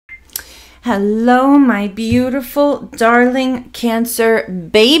Hello, my beautiful, darling Cancer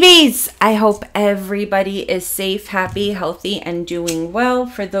babies. I hope everybody is safe, happy, healthy, and doing well.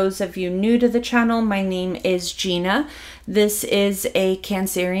 For those of you new to the channel, my name is Gina. This is a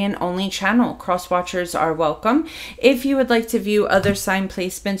Cancerian only channel. Cross watchers are welcome. If you would like to view other sign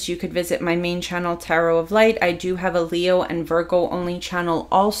placements, you could visit my main channel, Tarot of Light. I do have a Leo and Virgo only channel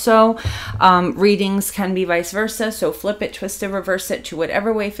also. Readings can be vice versa, so flip it, twist it, reverse it to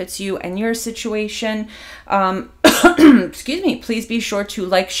whatever way fits you and your situation. Excuse me. Please be sure to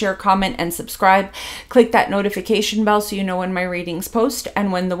like, share, comment, and subscribe. Click that notification bell so you know when my readings post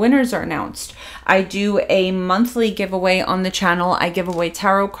and when the winners are announced. I do a monthly giveaway on the channel. I give away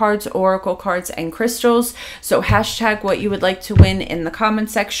tarot cards, oracle cards, and crystals. So hashtag what you would like to win in the comment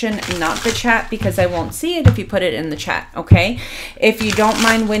section, not the chat, because I won't see it if you put it in the chat, okay? If you don't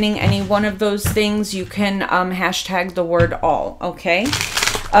mind winning any one of those things, you can hashtag the word all, okay?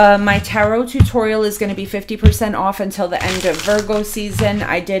 My tarot tutorial is going to be 50% off until the end of Virgo season.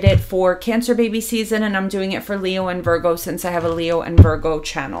 I did it for Cancer baby season, and I'm doing it for Leo and Virgo since I have a Leo and Virgo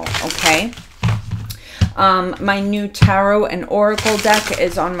channel, okay? My new tarot and oracle deck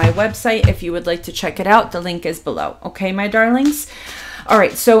is on my website. If you would like to check it out, the link is below, okay, my darlings? All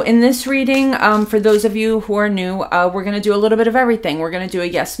right, so in this reading, for those of you who are new, we're going to do a little bit of everything. We're going to do a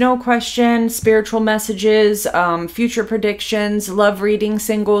yes-no question, spiritual messages, future predictions, love reading,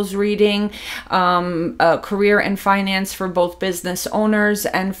 singles reading, career and finance for both business owners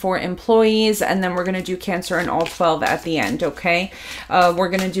and for employees, and then we're going to do Cancer and all 12 at the end, okay? We're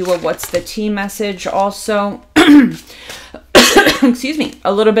going to do a what's the tea message also. Excuse me,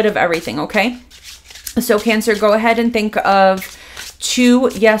 a little bit of everything, okay? So Cancer, go ahead and think of 2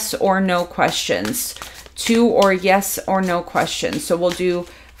 yes or no questions. 2 or yes or no questions. So we'll do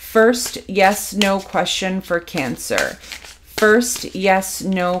first yes, no question for Cancer. First yes,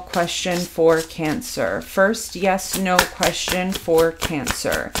 no question for Cancer. First yes, no question for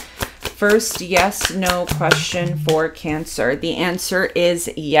Cancer. First yes, no question for Cancer. The answer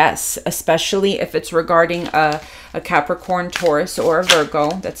is yes, especially if it's regarding a Capricorn, Taurus, or a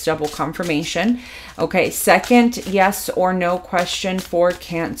Virgo. That's double confirmation. Okay, second yes or no question for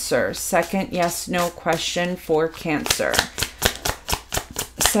Cancer. Second yes, no question for Cancer.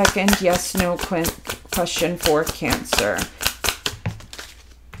 Second yes, no question for Cancer.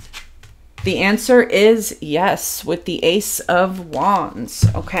 The answer is yes with the Ace of Wands.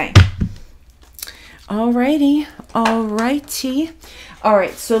 Okay. Alrighty, alrighty. All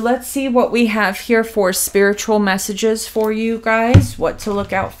right, so let's see what we have here for spiritual messages for you guys. What to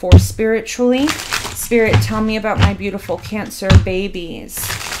look out for spiritually. Spirit, tell me about my beautiful Cancer babies.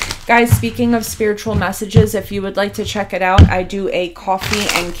 Guys, speaking of spiritual messages, if you would like to check it out, I do a Coffee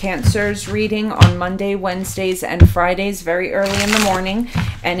and Cancers reading on Monday, Wednesdays, and Fridays very early in the morning.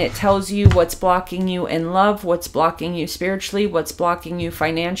 And it tells you what's blocking you in love, what's blocking you spiritually, what's blocking you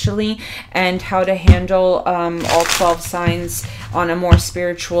financially, and how to handle all 12 signs on a more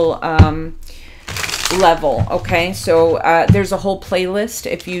spiritual level, okay? So there's a whole playlist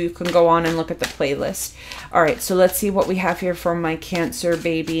if you can go on and look at the playlist. All right, so let's see what we have here for my Cancer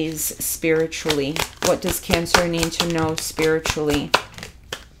babies spiritually. What does Cancer need to know spiritually?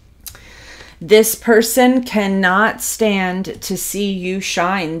 This person cannot stand to see you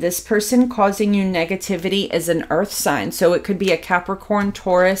shine. This person causing you negativity is an earth sign. So it could be a Capricorn,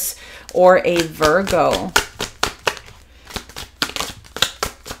 Taurus, or a Virgo.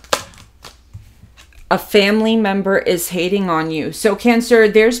 A family member is hating on you. So Cancer,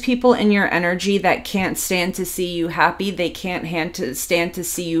 there's people in your energy that can't stand to see you happy. They can't stand to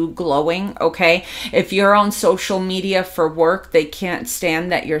see you glowing, okay? If you're on social media for work, they can't stand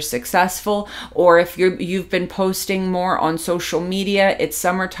that you're successful. Or if you've been posting more on social media, it's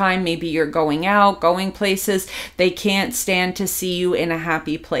summertime, maybe you're going out, going places, they can't stand to see you in a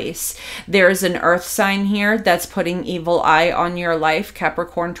happy place. There's an earth sign here that's putting evil eye on your life,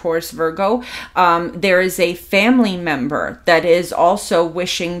 Capricorn, Taurus, Virgo. There is a family member that is also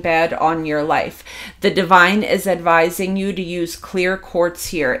wishing bad on your life. The divine is advising you to use clear quartz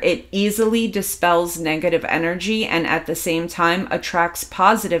here. It easily dispels negative energy and at the same time attracts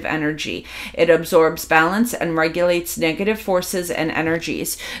positive energy. It absorbs balance and regulates negative forces and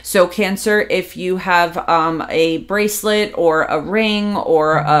energies. So Cancer, if you have a bracelet or a ring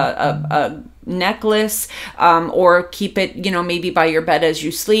or a necklace, or keep it, you know, maybe by your bed as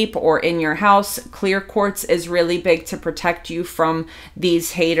you sleep or in your house. Clear quartz is really big to protect you from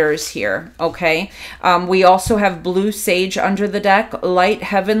these haters here, okay? We also have blue sage under the deck, light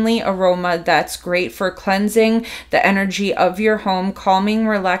heavenly aroma that's great for cleansing the energy of your home, calming,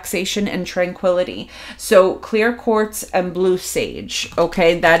 relaxation, and tranquility. So clear quartz and blue sage,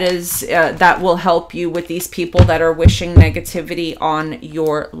 okay? That is, that will help you with these people that are wishing negativity on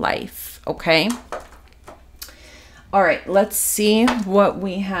your life. Okay. All right, let's see what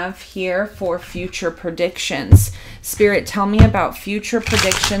we have here for future predictions. Spirit, tell me about future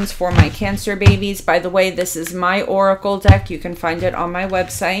predictions for my Cancer babies. By the way, this is my oracle deck. You can find it on my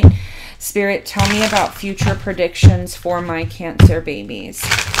website. Spirit, tell me about future predictions for my Cancer babies.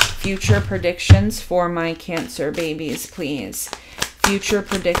 Future predictions for my Cancer babies, please. Future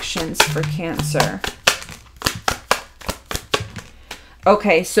predictions for Cancer.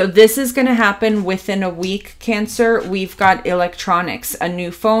 Okay, so this is going to happen within a week, Cancer. We've got electronics, a new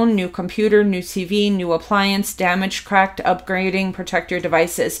phone, new computer, new TV, new appliance, damaged, cracked, upgrading, protect your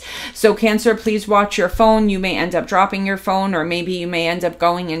devices. So Cancer, please watch your phone. You may end up dropping your phone, or maybe you may end up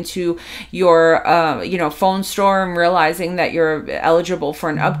going into your, you know, phone store and realizing that you're eligible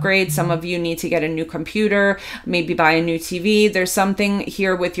for an upgrade. Some of you need to get a new computer, maybe buy a new TV. There's something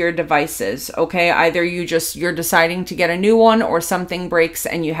here with your devices, okay? Either you're deciding to get a new one, or something breaks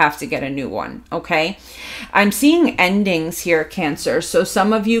and you have to get a new one, okay? I'm seeing endings here, Cancer. So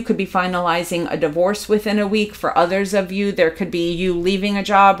some of you could be finalizing a divorce within a week. For others of you, there could be you leaving a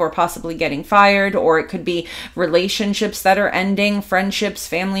job or possibly getting fired, or it could be relationships that are ending, friendships,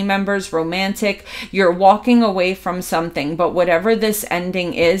 family members, romantic. You're walking away from something, but whatever this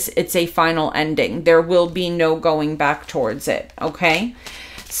ending is, it's a final ending. There will be no going back towards it, okay?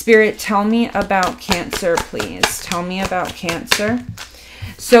 Spirit, tell me about Cancer, please. Tell me about Cancer.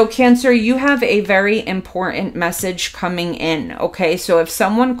 So Cancer, you have a very important message coming in, okay? So if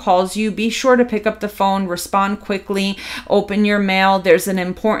someone calls you, be sure to pick up the phone, respond quickly, open your mail. There's an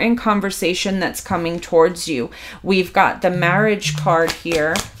important conversation that's coming towards you. We've got the marriage card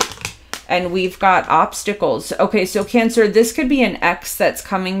here. And we've got obstacles. Okay, so Cancer, this could be an ex that's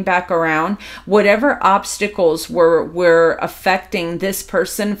coming back around. Whatever obstacles were affecting this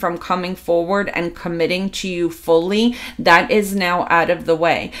person from coming forward and committing to you fully, that is now out of the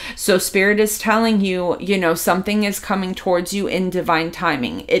way. So Spirit is telling you, you know, something is coming towards you in divine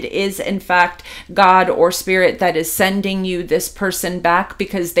timing. It is, in fact, God or Spirit that is sending you this person back,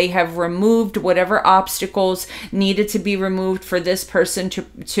 because they have removed whatever obstacles needed to be removed for this person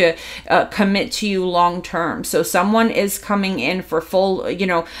to commit to you long term. So someone is coming in for full, you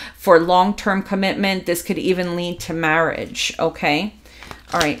know, for long-term commitment. This could even lead to marriage, okay?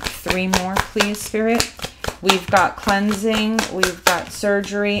 All right, 3 more, please, Spirit. We've got cleansing, we've got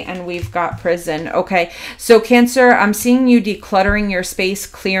surgery, and we've got prison. Okay, so Cancer, I'm seeing you decluttering your space,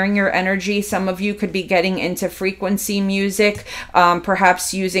 clearing your energy. Some of you could be getting into frequency music,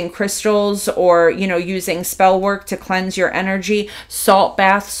 perhaps using crystals, or, you know, using spell work to cleanse your energy. Salt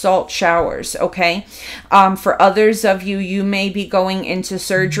baths, salt showers, okay? For others of you, you may be going into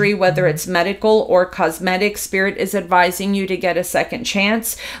surgery, whether it's medical or cosmetic. Spirit is advising you to get a second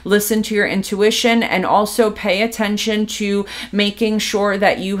chance. Listen to your intuition, and also pay attention to making sure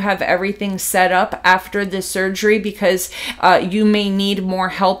that you have everything set up after the surgery, because you may need more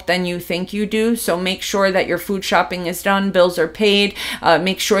help than you think you do. So make sure that your food shopping is done, bills are paid,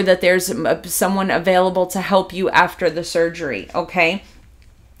 make sure that there's someone available to help you after the surgery, okay?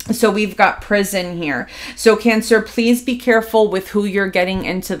 So we've got prison here. So Cancer, please be careful with who you're getting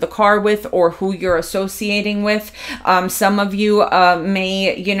into the car with, or who you're associating with. Some of you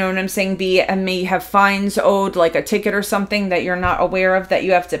may, you know what I'm saying, may have fines owed, like a ticket or something that you're not aware of that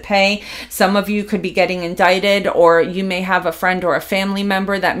you have to pay. Some of you could be getting indicted, or you may have a friend or a family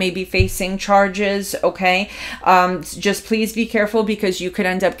member that may be facing charges, okay? Just please be careful, because you could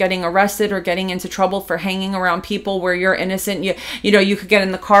end up getting arrested or getting into trouble for hanging around people where you're innocent. You know, you could get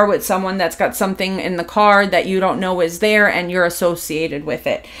in the car with someone that's got something in the car that you don't know is there, and you're associated with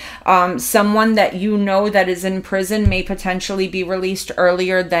it. Someone that you know that is in prison may potentially be released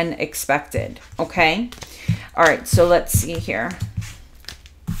earlier than expected, okay? All right, so let's see here.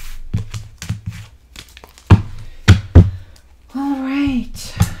 All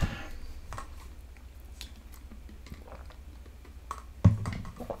right.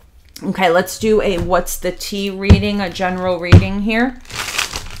 Okay, let's do a what's the tea reading, a general reading here.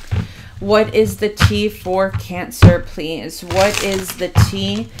 What is the tea for Cancer, please? What is the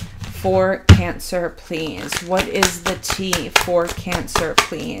tea for Cancer, please? What is the tea for Cancer,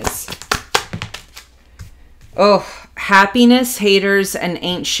 please? Oh, happiness, haters, and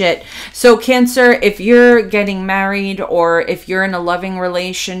ain't shit. So Cancer, if you're getting married, or if you're in a loving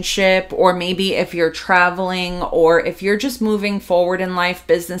relationship, or maybe if you're traveling, or if you're just moving forward in life,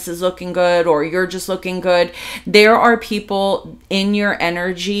 business is looking good, or you're just looking good, there are people in your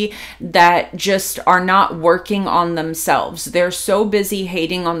energy that just are not working on themselves. They're so busy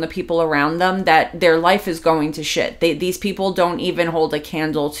hating on the people around them that their life is going to shit. These people don't even hold a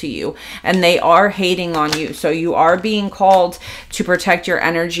candle to you, and they are hating on you. So you are being called to protect your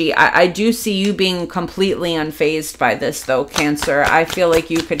energy. I do see you being completely unfazed by this though, Cancer. I feel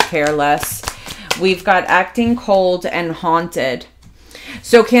like you could care less. We've got acting cold and haunted.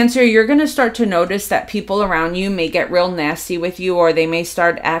 So Cancer, you're going to start to notice that people around you may get real nasty with you, or they may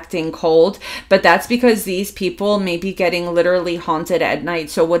start acting cold, but that's because these people may be getting literally haunted at night.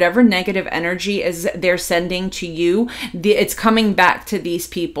 So whatever negative energy is they're sending to you, it's coming back to these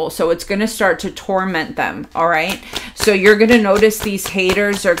people. So it's going to start to torment them. All right. So you're going to notice these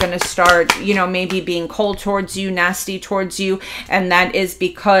haters are going to start, you know, maybe being cold towards you, nasty towards you. And that is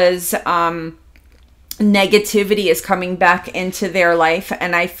because, negativity is coming back into their life,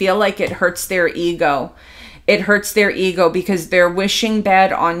 and I feel like it hurts their ego. It hurts their ego because they're wishing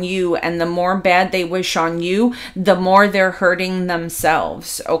bad on you, and the more bad they wish on you, the more they're hurting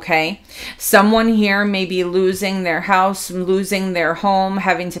themselves, okay? Someone here may be losing their house, losing their home,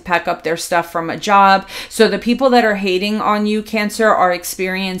 having to pack up their stuff from a job. So the people that are hating on you, Cancer, are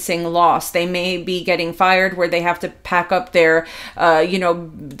experiencing loss. They may be getting fired where they have to pack up their, you know,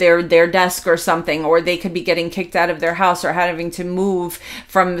 their desk or something, or they could be getting kicked out of their house or having to move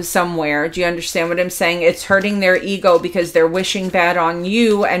from somewhere. Do you understand what I'm saying? It's hurting their ego because they're wishing bad on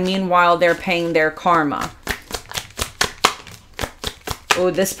you, and meanwhile they're paying their karma. Oh,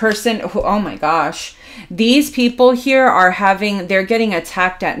 this person, oh my gosh. These people here are they're getting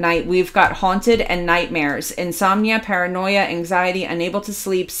attacked at night. We've got haunted and nightmares, insomnia, paranoia, anxiety, unable to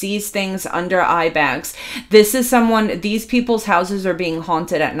sleep, sees things under eye bags. This is these people's houses are being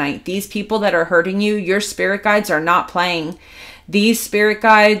haunted at night. These people that are hurting you, your spirit guides are not playing. These spirit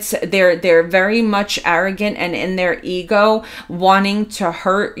guides, they're very much arrogant and in their ego, wanting to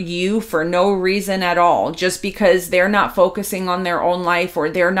hurt you for no reason at all, just because they're not focusing on their own life, or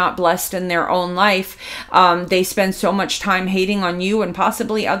they're not blessed in their own life. They spend so much time hating on you and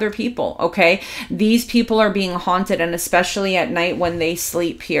possibly other people, okay? These people are being haunted, and especially at night when they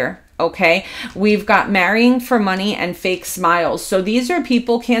sleep here. Okay, we've got marrying for money and fake smiles. So these are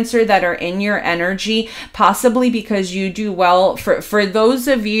people, Cancer, that are in your energy, possibly because you do well. For those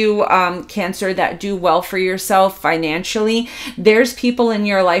of you, Cancer, that do well for yourself financially, there's people in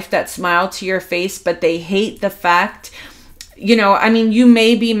your life that smile to your face, but they hate the fact, you know, I mean, you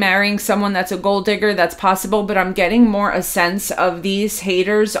may be marrying someone that's a gold digger, that's possible, but I'm getting more a sense of these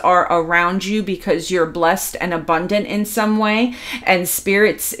haters are around you because you're blessed and abundant in some way. And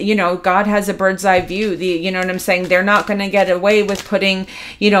spirits, you know, God has a bird's eye view. You know what I'm saying? They're not going to get away with putting,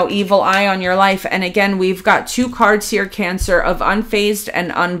 you know, evil eye on your life. And again, we've got two cards here, Cancer, of unfazed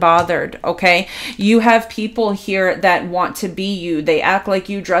and unbothered, okay? You have people here that want to be you. They act like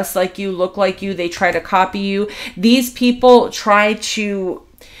you, dress like you, look like you. They try to copy you. These people try to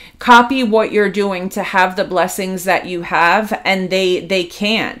copy what you're doing to have the blessings that you have, and they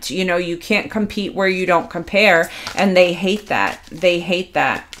can't. You know, you can't compete where you don't compare, and they hate that. They hate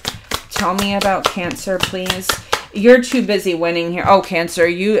that. Tell me about Cancer, please. You're too busy winning here. Oh, Cancer,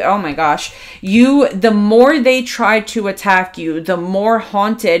 oh my gosh. The more they try to attack you, the more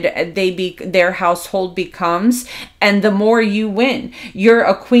haunted their household becomes, and the more you win. You're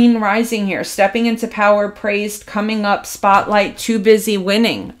a queen rising here, stepping into power, praised, coming up, spotlight, too busy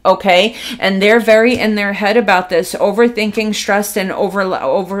winning, okay? And they're very in their head about this, overthinking, stressed, and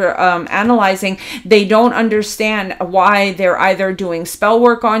analyzing. They don't understand why they're either doing spell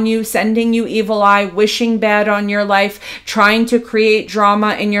work on you, sending you evil eye, wishing bad on your life, trying to create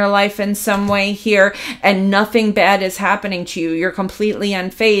drama in your life in some way here, and nothing bad is happening to you. You're completely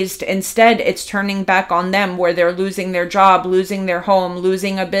unfazed. Instead, it's turning back on them, where they're losing their job, losing their home,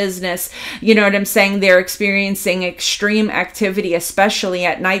 losing a business. You know what I'm saying? They're experiencing extreme activity, especially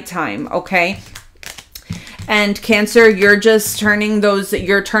at nighttime, okay? And Cancer, you're just turning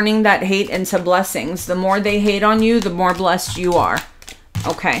that hate into blessings. The more they hate on you, the more blessed you are.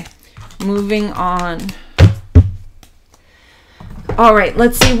 Okay, moving on. All right,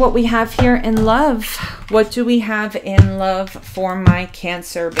 let's see what we have here in love. What do we have in love for my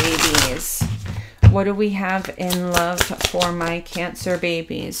Cancer babies? What do we have in love for my Cancer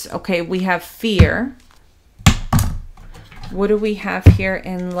babies? Okay, we have fear. What do we have here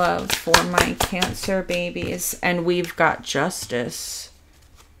in love for my Cancer babies? And we've got justice.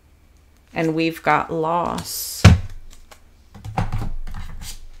 And we've got loss.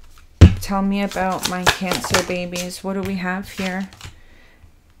 Tell me about my Cancer babies. What do we have here?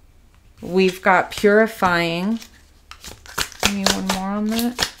 We've got purifying. Give me one more on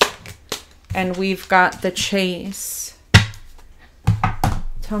that. And we've got the chase.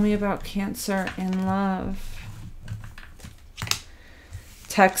 Tell me about Cancer in love.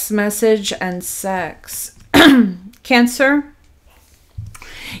 Text message and sex. Cancer,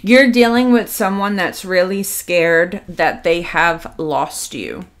 you're dealing with someone that's really scared that they have lost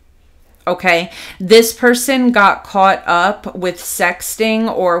you. Okay, this person got caught up with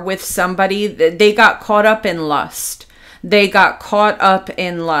sexting or with somebody. They got caught up in lust. They got caught up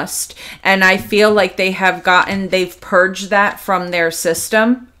in lust. And I feel like they've purged that from their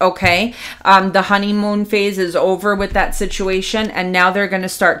system. Okay, the honeymoon phase is over with that situation, and now they're going to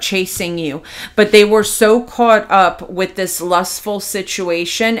start chasing you. But they were so caught up with this lustful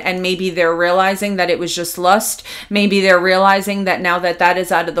situation, and maybe they're realizing that it was just lust. Maybe they're realizing that now that that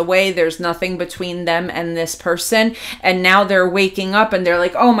is out of the way, there's nothing between them and this person. And now they're waking up and they're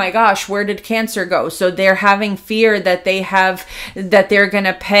like, oh my gosh, where did Cancer go? So they're having fear that they're going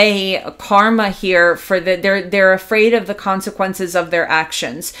to pay karma here for they're afraid of the consequences of their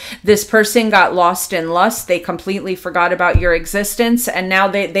actions. This person got lost in lust. They completely forgot about your existence, and now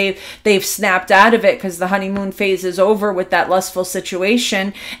they've snapped out of it because the honeymoon phase is over with that lustful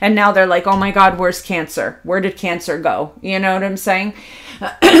situation. And now they're like, oh my God, where's Cancer? Where did Cancer go? You know what I'm saying?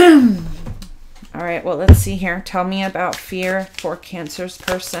 All right, well, let's see here. Tell me about fear for Cancer's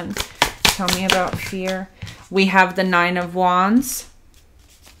person. Tell me about fear. We have the Nine of Wands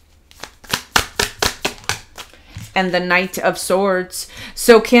and the Knight of Swords.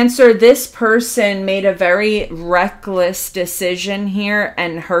 So Cancer, this person made a very reckless decision here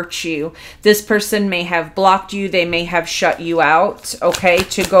and hurt you. This person may have blocked you. They may have shut you out, okay,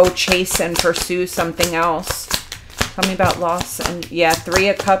 to go chase and pursue something else. Tell me about loss. And yeah, Three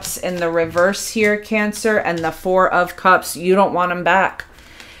of Cups in the reverse here, Cancer, and the Four of Cups. You don't want them back.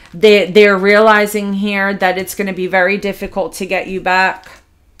 They're realizing here that it's going to be very difficult to get you back.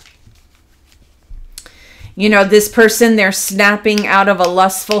 You know, this person, they're snapping out of a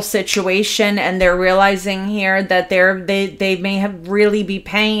lustful situation, and they're realizing here that they may have really be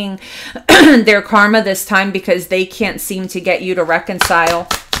paying their karma this time because they can't seem to get you to reconcile.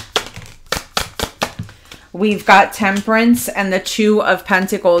 We've got Temperance and the Two of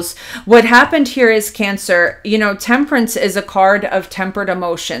Pentacles. What happened here is, Cancer, you know, Temperance is a card of tempered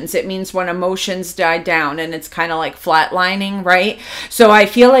emotions. It means when emotions die down, and it's kind of like flatlining, right? So I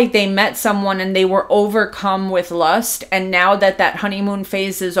feel like they met someone and they were overcome with lust. And now that that honeymoon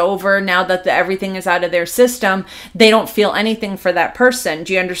phase is over, now that everything is out of their system, they don't feel anything for that person.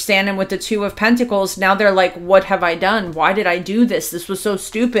 Do you understand? And with the Two of Pentacles, now they're like, what have I done? Why did I do this? This was so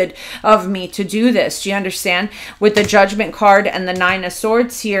stupid of me to do this. Do you understand? With the Judgment card and the Nine of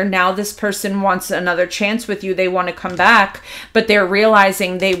Swords here, now this person wants another chance with you. They want to come back, but they're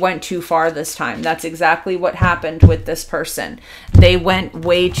realizing they went too far this time. That's exactly what happened with this person. They went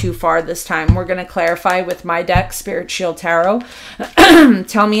way too far this time. We're going to clarify with my deck, Spirit Shield Tarot.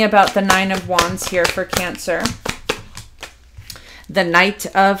 Tell me about the Nine of Wands here for Cancer. The Knight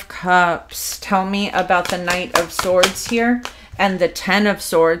of Cups. Tell me about the Knight of Swords here. And the Ten of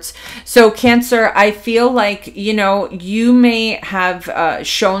Swords. So Cancer, I feel like, you know, you may have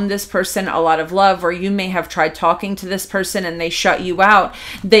shown this person a lot of love, or you may have tried talking to this person and they shut you out.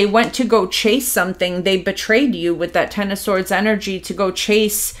 They went to go chase something. They betrayed you with that Ten of Swords energy to go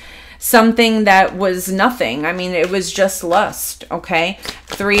chase something that was nothing. I mean, it was just lust, okay?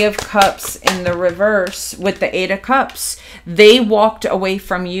 Three of Cups in the reverse with the Eight of Cups. They walked away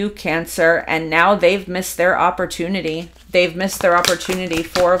from you, Cancer, and now they've missed their opportunity. They've missed their opportunity.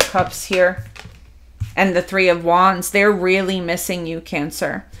 Four of Cups here and the Three of Wands. They're really missing you,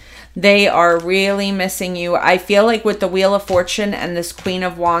 Cancer. They are really missing you. I feel like with the Wheel of Fortune and this Queen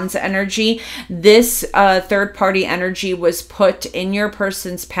of Wands energy, this third-party energy was put in your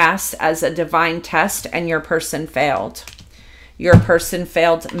person's past as a divine test, and your person failed. Your person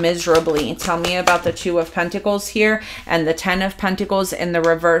failed miserably. Tell me about the Two of Pentacles here and the Ten of Pentacles in the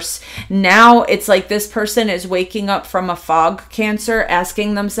reverse. Now it's like this person is waking up from a fog, Cancer,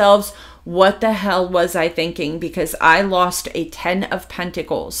 asking themselves, what the hell was I thinking? Because I lost a Ten of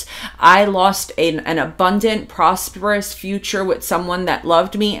Pentacles. I lost an abundant, prosperous future with someone that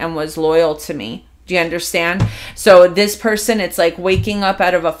loved me and was loyal to me. Do you understand? So this person, it's like waking up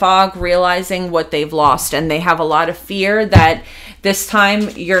out of a fog, realizing what they've lost. And they have a lot of fear that this time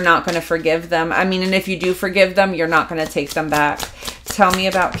you're not going to forgive them. I mean, and if you do forgive them, you're not going to take them back. Tell me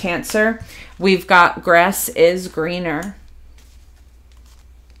about Cancer. We've got Grass is Greener.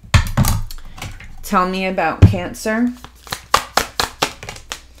 Tell me about Cancer.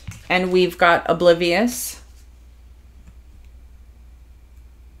 and we've got oblivious.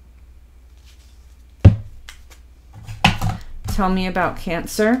 Tell me about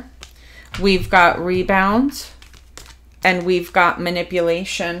Cancer. We've got rebound, and we've got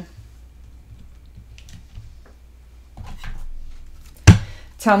manipulation.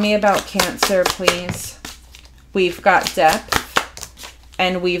 Tell me about Cancer, please. We've got depth,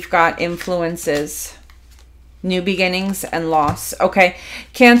 and we've got influences. New beginnings and loss. Okay,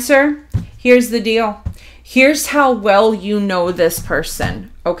 Cancer, here's the deal. Here's how well you know this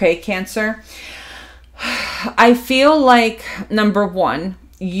person. Okay, Cancer. I feel like, number one,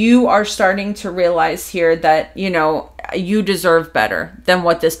 you are starting to realize here that, you know, you deserve better than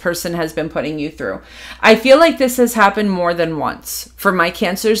what this person has been putting you through. I feel like this has happened more than once. For my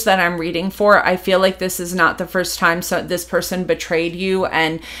Cancers that I'm reading for, I feel like this is not the first time this person betrayed you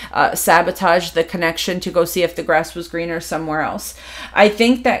and sabotaged the connection to go see if the grass was greener somewhere else. I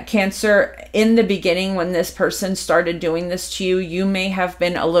think that Cancer, in the beginning, when this person started doing this to you, you may have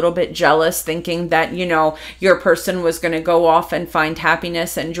been a little bit jealous, thinking that, you know, your person was going to go off and find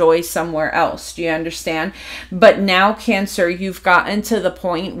happiness and joy somewhere else. Do you understand? But now, Cancer, you've gotten to the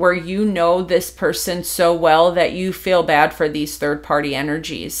point where you know this person so well that you feel bad for these third-party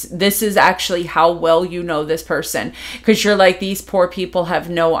energies. This is actually how well you know this person, because you're like, these poor people have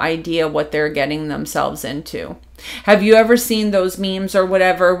no idea what they're getting themselves into. Have you ever seen those memes or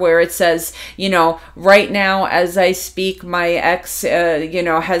whatever where it says, you know, right now as I speak, my ex, you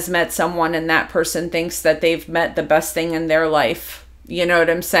know, has met someone and that person thinks that they've met the best thing in their life? You know what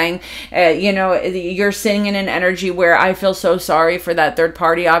I'm saying? You know, you're sitting in an energy where I feel so sorry for that third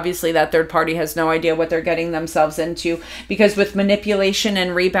party. Obviously, that third party has no idea what they're getting themselves into, because with manipulation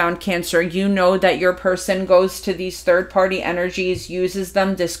and rebound, Cancer, you know that your person goes to these third party energies, uses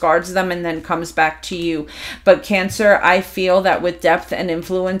them, discards them, and then comes back to you. But Cancer, I feel that with depth and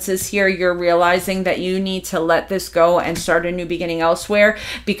influences here, you're realizing that you need to let this go and start a new beginning elsewhere,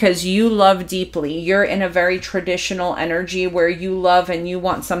 because you love deeply. You're in a very traditional energy where you love and you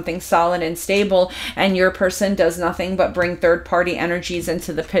want something solid and stable, and your person does nothing but bring third-party energies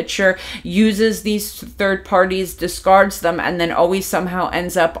into the picture, uses these third parties, discards them, and then always somehow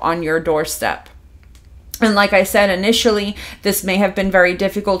ends up on your doorstep. And like I said initially, this may have been very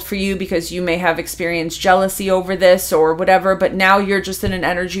difficult for you because you may have experienced jealousy over this or whatever, but now you're just in an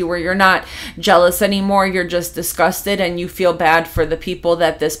energy where you're not jealous anymore. You're just disgusted, and you feel bad for the people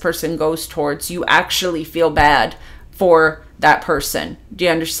that this person goes towards. You actually feel bad for that person. Do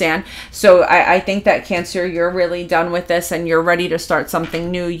you understand? So I think that Cancer, you're really done with this and you're ready to start something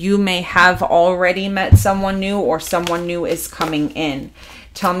new. You may have already met someone new, or someone new is coming in.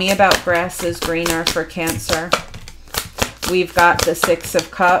 Tell me about grass is greener for Cancer. We've got the Six of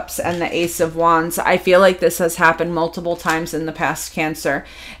Cups and the Ace of Wands. I feel like this has happened multiple times in the past, Cancer.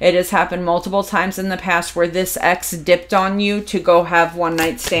 It has happened multiple times in the past where this ex dipped on you to go have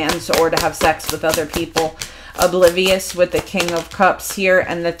one-night stands or to have sex with other people. Oblivious with the King of Cups here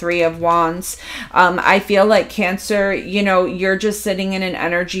and the Three of Wands. I feel like Cancer, you know, you're just sitting in an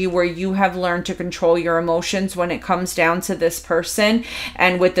energy where you have learned to control your emotions when it comes down to this person.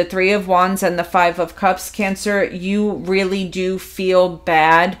 And with the Three of Wands and the Five of Cups, Cancer, you really do feel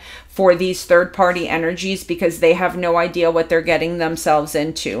bad for these third-party energies because they have no idea what they're getting themselves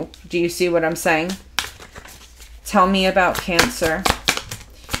into. Do you see what I'm saying? Tell me about Cancer.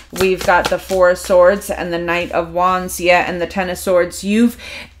 We've got the Four of Swords and the Knight of Wands, yeah, and the Ten of Swords. You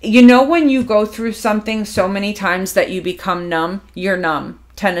know when you go through something so many times that you become numb? You're numb.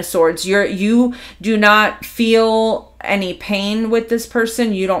 Ten of Swords. You do not feel any pain with this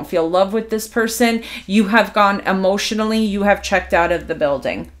person. You don't feel love with this person. You have gone emotionally, you have checked out of the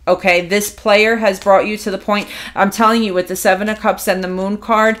building. Okay, this player has brought you to the point. I'm telling you, with the Seven of Cups and the Moon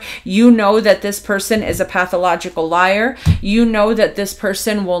card, you know that this person is a pathological liar. You know that this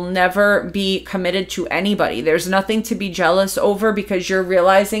person will never be committed to anybody. There's nothing to be jealous over, because you're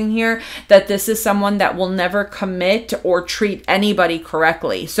realizing here that this is someone that will never commit or treat anybody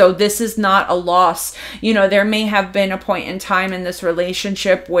correctly. So this is not a loss. You know, there may have been a point in time in this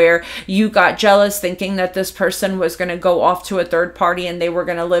relationship where you got jealous, thinking that this person was going to go off to a third party and they were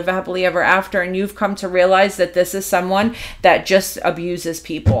going to live happily ever after, and you've come to realize that this is someone that just abuses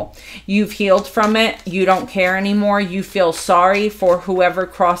people. You've healed from it. You don't care anymore. You feel sorry for whoever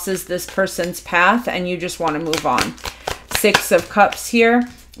crosses this person's path, and you just want to move on. Six of Cups here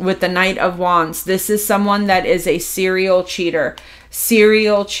with the Knight of Wands. This is someone that is a serial cheater.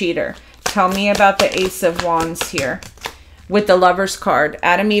 Serial cheater. Tell me about the Ace of Wands here. with the Lover's card,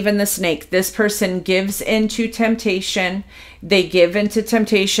 Adam, Eve, and the snake. This person gives into temptation. They give into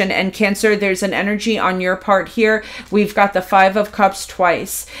temptation. And Cancer, there's an energy on your part here. We've got the Five of Cups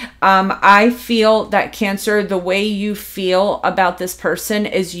twice. I feel that, Cancer, the way you feel about this person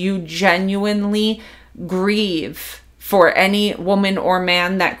is you genuinely grieve for any woman or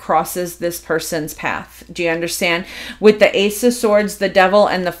man that crosses this person's path. Do you understand? With the Ace of Swords, the Devil,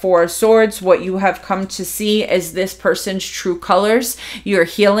 and the Four of Swords, what you have come to see is this person's true colors. You're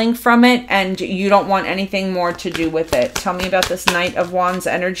healing from it, and you don't want anything more to do with it. Tell me about this Knight of Wands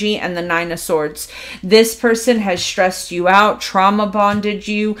energy and the Nine of Swords. This person has stressed you out, trauma bonded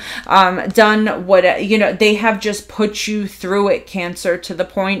you, done what, you know, they have just put you through it, Cancer, to the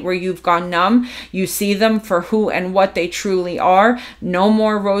point where you've gone numb. You see them for who and what they truly are. No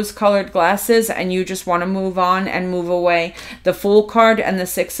more rose-colored glasses, and you just want to move on and move away. The Fool card and the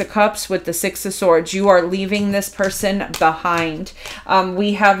Six of Cups with the Six of Swords. You are leaving this person behind.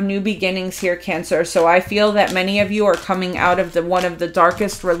 We have new beginnings here, Cancer. So I feel that many of you are coming out of one of the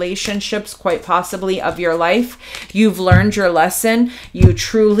darkest relationships, quite possibly, of your life. You've learned your lesson. You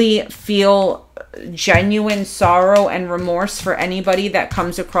truly feel genuine sorrow and remorse for anybody that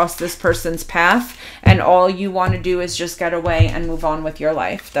comes across this person's path, and all you want to do is just get away and move on with your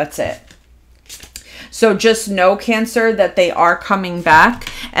life. That's it. So just know, Cancer, that they are coming back,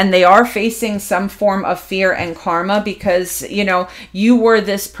 and they are facing some form of fear and karma because, you know, you were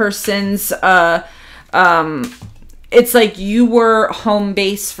this person's it's like you were home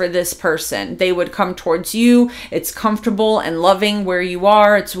base for this person. They would come towards you. It's comfortable and loving where you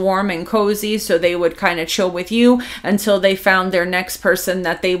are. It's warm and cozy. So they would kind of chill with you until they found their next person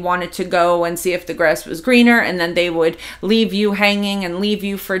that they wanted to go and see if the grass was greener. And then they would leave you hanging and leave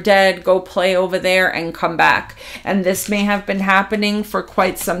you for dead, go play over there and come back. And this may have been happening for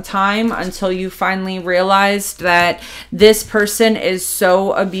quite some time until you finally realized that this person is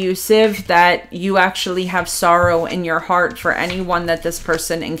so abusive that you actually have sorrow in your heart for anyone that this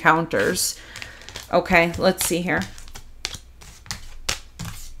person encounters. Okay, let's see here.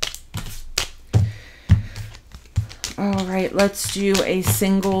 All right, let's do a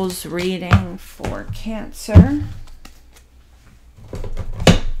singles reading for Cancer.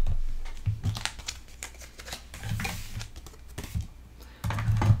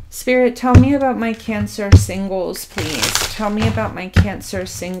 Spirit, tell me about my Cancer singles, please. Tell me about my Cancer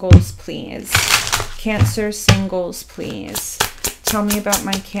singles, please. Cancer singles, please. Tell me about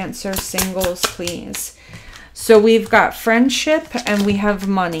my Cancer singles, please. So we've got friendship and we have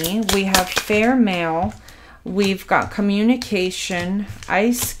money. We have fair male. We've got communication,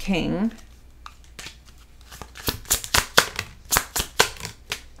 Ice King.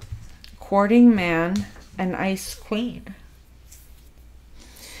 Courting man and Ice Queen.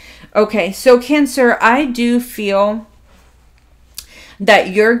 Okay, so Cancer, I do feel that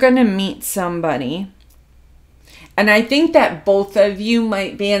you're going to meet somebody. And I think that both of you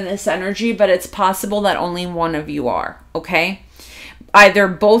might be in this energy, but it's possible that only one of you are, okay? Either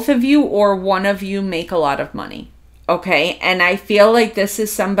both of you or one of you make a lot of money, okay? And I feel like this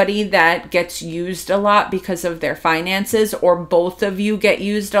is somebody that gets used a lot because of their finances, or both of you get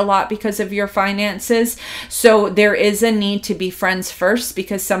used a lot because of your finances. So there is a need to be friends first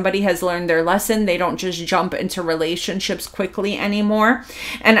because somebody has learned their lesson. They don't just jump into relationships quickly anymore.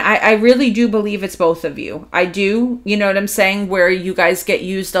 And I really do believe it's both of you. I do, you know what I'm saying, where you guys get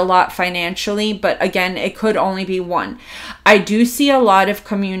used a lot financially, but again, it could only be one. I do see a lot of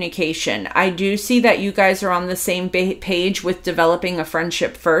communication. I do see that you guys are on the same page with developing a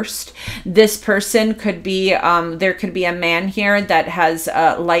friendship first. This person could be, there could be a man here that has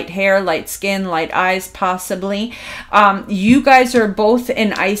light hair, light skin, light eyes, possibly. You guys are both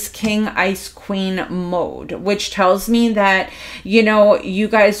in Ice King, Ice Queen mode, which tells me that, you know, you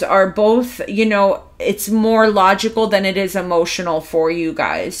guys are both, you know, it's more logical than it is emotional for you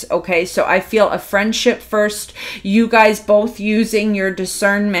guys. Okay, so I feel a friendship first. You guys both using your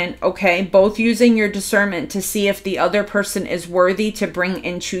discernment, okay, both using your discernment to see if the other person is worthy to bring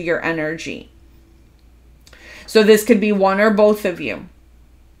into your energy. So this could be one or both of you.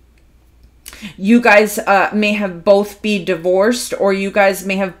 You guys may have both be divorced, or you guys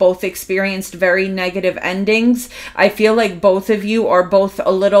may have both experienced very negative endings. I feel like both of you are both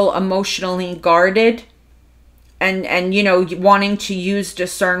a little emotionally guarded. and you know, wanting to use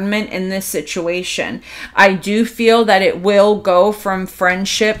discernment in this situation. I do feel that it will go from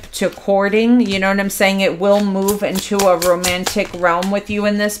friendship to courting. You know what I'm saying? It will move into a romantic realm with you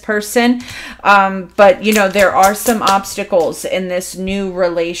and this person. But you know, there are some obstacles in this new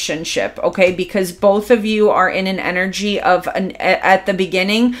relationship, okay? Because both of you are in an energy of at the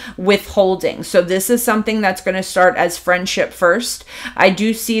beginning, withholding. So this is something that's going to start as friendship first. I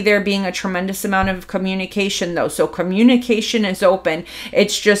do see there being a tremendous amount of communication though. So communication is open.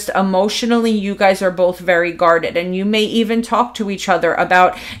 It's just emotionally, you guys are both very guarded, and you may even talk to each other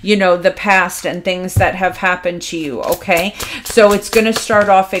about, you know, the past and things that have happened to you. Okay. So it's going to start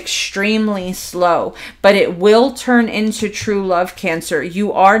off extremely slow, but it will turn into true love, Cancer.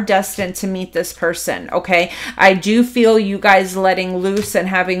 You are destined to meet this person. Okay. I do feel you guys letting loose and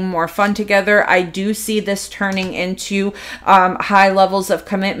having more fun together. I do see this turning into high levels of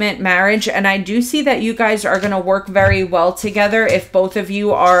commitment, marriage, and I do see that you guys are going to work very well together if both of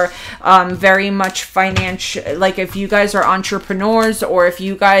you are very much financial, like if you guys are entrepreneurs, or if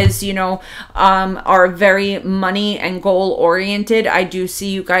you guys, you know, are very money and goal oriented. I do see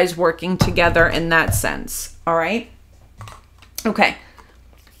you guys working together in that sense. All right. Okay.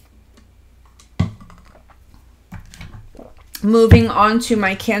 Moving on to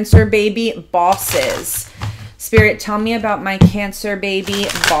my Cancer baby bosses. Spirit, tell me about my Cancer baby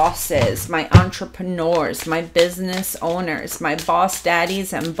bosses, my entrepreneurs, my business owners, my boss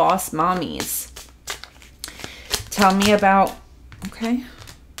daddies and boss mommies. Tell me about, okay.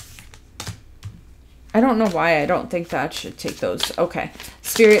 I don't know why I don't think that should take those. Okay.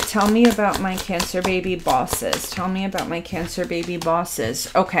 Spirit, tell me about my Cancer baby bosses. Tell me about my Cancer baby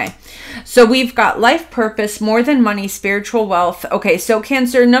bosses. Okay. So we've got life purpose, more than money, spiritual wealth. Okay. So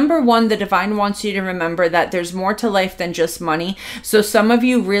Cancer, number one, the divine wants you to remember that there's more to life than just money. So some of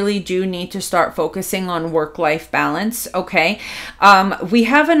you really do need to start focusing on work-life balance. Okay. We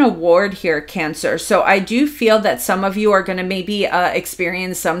have an award here, Cancer. So I do feel that some of you are going to maybe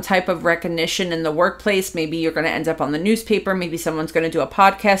experience some type of recognition in the workplace. Maybe you're going to end up on the newspaper. Maybe someone's going to do a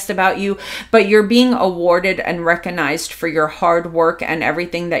podcast about you, but you're being awarded and recognized for your hard work and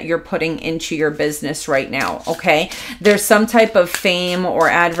everything that you're putting into your business right now. Okay. There's some type of fame or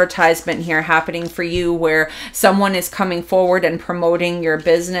advertisement here happening for you where someone is coming forward and promoting your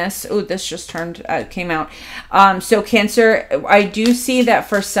business. Oh, this just came out. So Cancer, I do see that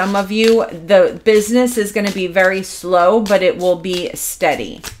for some of you, the business is going to be very slow, but it will be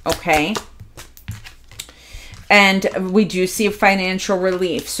steady. Okay. And we do see financial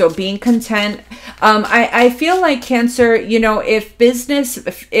relief. So being content. I feel like Cancer, you know, if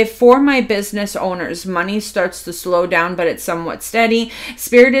for my business owners, money starts to slow down, but it's somewhat steady.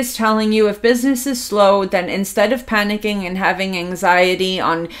 Spirit is telling you if business is slow, then instead of panicking and having anxiety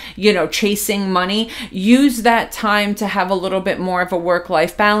on, you know, chasing money, use that time to have a little bit more of a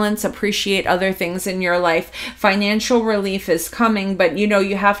work-life balance, appreciate other things in your life. Financial relief is coming, but you know,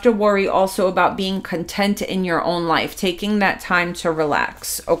 you have to worry also about being content in your own life, taking that time to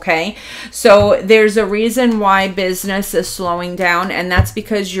relax. Okay. So there's a reason why business is slowing down, and that's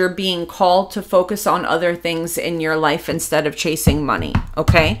because you're being called to focus on other things in your life instead of chasing money.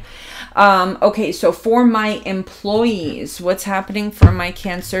 Okay. Okay. So for my employees, what's happening for my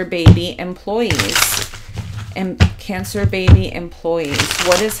Cancer baby employees? And Cancer baby employees,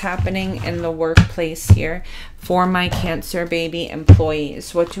 what is happening in the workplace here for my Cancer baby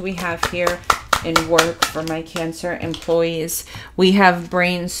employees? What do we have here in work for my Cancer employees? We have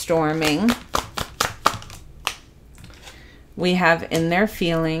brainstorming. We have in their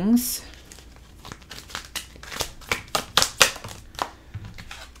feelings.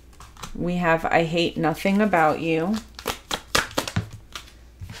 We have I hate nothing about you.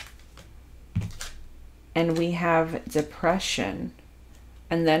 And we have depression.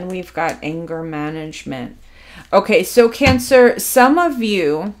 And then we've got anger management. Okay, so Cancer, some of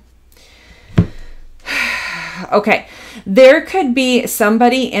you, okay, there could be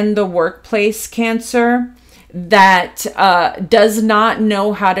somebody in the workplace, Cancer, that does not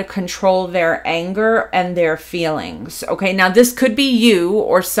know how to control their anger and their feelings. Okay, now this could be you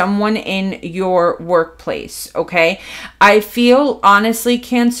or someone in your workplace. Okay, I feel honestly,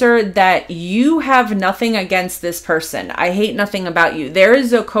 Cancer, that you have nothing against this person. I hate nothing about you. There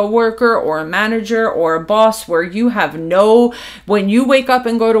is a coworker or a manager or a boss where you have no, when you wake up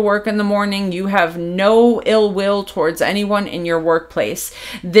and go to work in the morning, you have no ill will towards anyone in your workplace.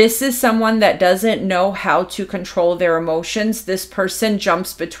 This is someone that doesn't know how to to control their emotions. This person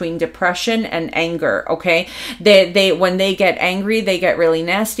jumps between depression and anger, okay? When they get angry, they get really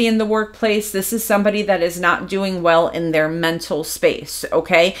nasty in the workplace. This is somebody that is not doing well in their mental space,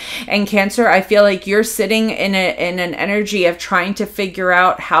 okay? And Cancer, I feel like you're sitting in an energy of trying to figure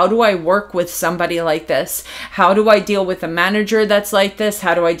out, how do I work with somebody like this? How do I deal with a manager that's like this?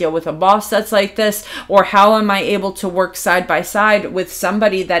 How do I deal with a boss that's like this? Or how am I able to work side by side with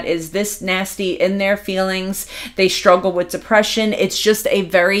somebody that is this nasty in their feelings? They struggle with depression. It's just a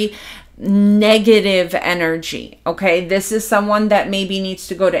very negative energy, okay? This is someone that maybe needs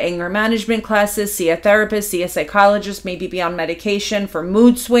to go to anger management classes, see a therapist, see a psychologist, maybe be on medication for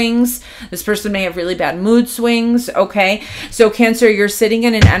mood swings. This person may have really bad mood swings, okay? So Cancer, you're sitting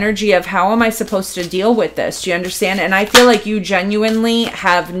in an energy of, how am I supposed to deal with this? Do you understand? And I feel like you genuinely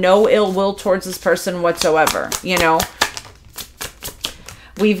have no ill will towards this person whatsoever, you know?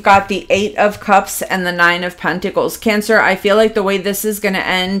 We've got the 8 of Cups and the 9 of Pentacles. Cancer, I feel like the way this is going to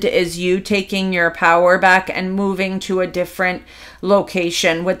end is you taking your power back and moving to a different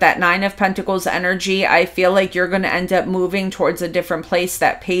location. With that 9 of Pentacles energy, I feel like you're going to end up moving towards a different place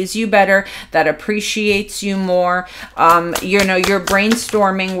that pays you better, that appreciates you more. You know, you're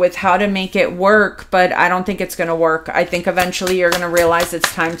brainstorming with how to make it work, but I don't think it's going to work. I think eventually you're going to realize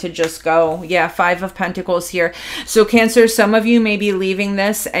it's time to just go. Yeah, 5 of Pentacles here. So Cancer, some of you may be leaving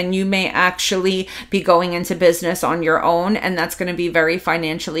this and you may actually be going into business on your own, and that's going to be very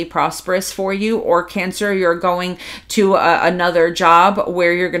financially prosperous for you. Or Cancer, you're going to another job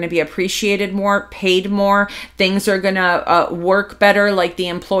where you're going to be appreciated more, paid more. Things are going to work better, like the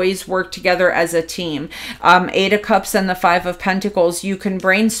employees work together as a team. 8 of Cups and the 5 of Pentacles, you can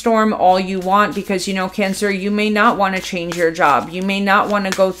brainstorm all you want, because, you know, Cancer, you may not want to change your job. You may not want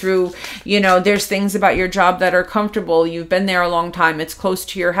to go through, you know, there's things about your job that are comfortable. You've been there a long time. It's close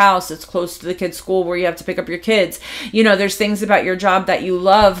to your house. It's close to the kids' school where you have to pick up your kids. You know, there's things about your job that you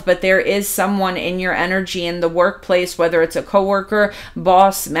love, but there is someone in your energy in the workplace, whether it's a coworker,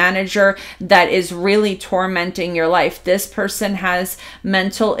 boss, manager, that is really tormenting your life. This person has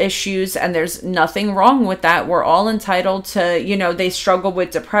mental issues, and there's nothing wrong with that. We're all entitled to, you know, they struggle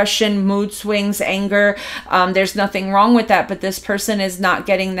with depression, mood swings, anger. There's nothing wrong with that, but this person is not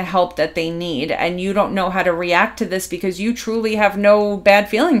getting the help that they need, and you don't know how to react to this because you truly have no bad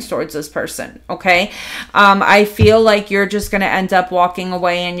feelings towards this person, okay? I feel like you're just going to end up walking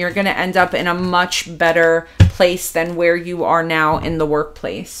away, and you're going to end up in a much better place than where you are now in the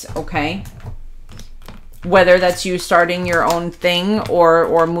workplace, okay? Whether that's you starting your own thing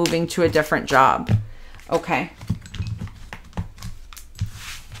or moving to a different job, okay?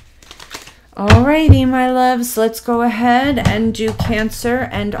 Alrighty, my loves, let's go ahead and do Cancer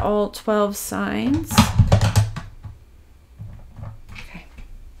and all 12 signs.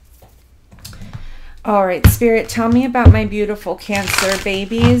 All right, Spirit, tell me about my beautiful Cancer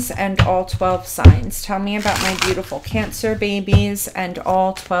babies and all 12 signs. Tell me about my beautiful Cancer babies and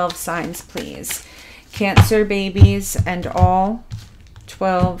all 12 signs, please. Cancer babies and all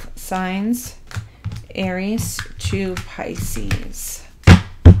 12 signs. Aries to Pisces.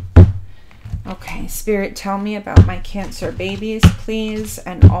 Okay, Spirit, tell me about my Cancer babies, please,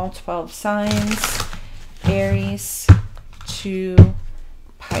 and all 12 signs. Aries to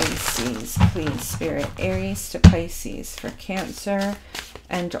Pisces, please, Spirit. Aries to Pisces for Cancer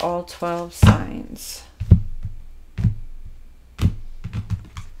and all 12 signs.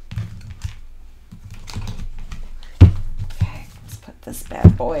 Okay, let's put this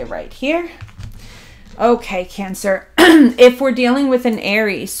bad boy right here. Okay, Cancer. If we're dealing with an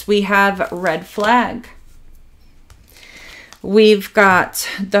Aries, we have red flag. We've got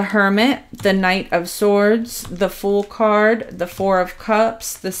the Hermit, the Knight of Swords, the Fool card, the 4 of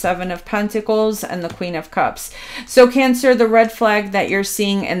Cups, the 7 of Pentacles, and the Queen of Cups. So Cancer, the red flag that you're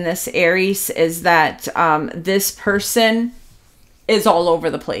seeing in this Aries is that this person is all over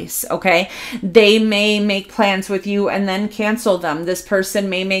the place, okay? They may make plans with you and then cancel them. This person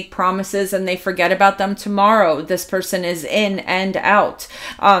may make promises and they forget about them tomorrow. This person is in and out.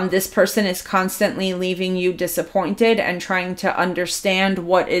 This person is constantly leaving you disappointed and trying to understand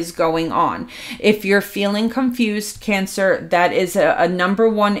what is going on. If you're feeling confused, Cancer, that is a number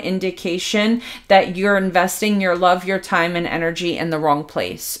one indication that you're investing your love, your time, and energy in the wrong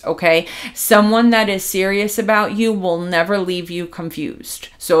place, okay? Someone that is serious about you will never leave you confused.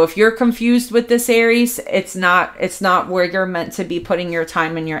 So if you're confused with this Aries, it's not where you're meant to be putting your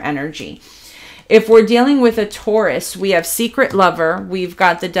time and your energy. If we're dealing with a Taurus, we have secret lover, we've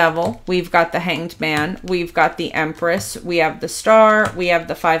got the devil, we've got the hanged man, we've got the empress, we have the star, we have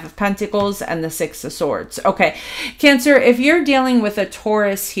the 5 of pentacles, and the 6 of swords. Okay, Cancer, if you're dealing with a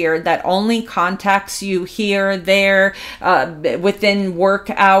Taurus here that only contacts you here, there, within work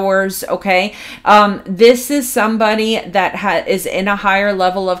hours, okay, this is somebody that is in a higher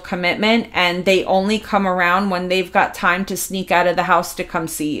level of commitment, and they only come around when they've got time to sneak out of the house to come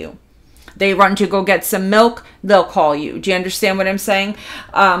see you. They run to go get some milk, they'll call you. Do you understand what I'm saying?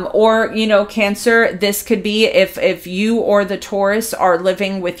 Or, you know, Cancer, this could be if you or the Taurus are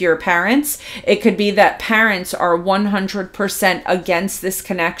living with your parents, it could be that parents are 100% against this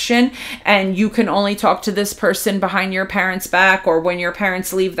connection, and you can only talk to this person behind your parents' back, or when your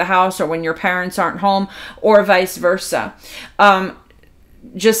parents leave the house, or when your parents aren't home, or vice versa.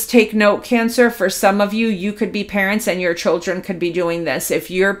 Just take note, Cancer, for some of you, you could be parents and your children could be doing this.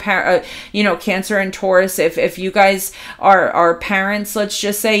 If you're, you know, Cancer and Taurus, if you guys are parents, let's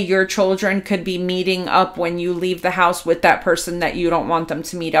just say, your children could be meeting up when you leave the house with that person that you don't want them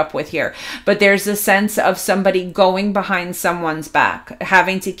to meet up with here. But there's a sense of somebody going behind someone's back,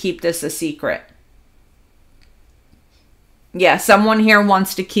 having to keep this a secret. Yeah, someone here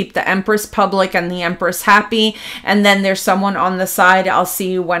wants to keep the Empress public and the Empress happy. And then there's someone on the side, I'll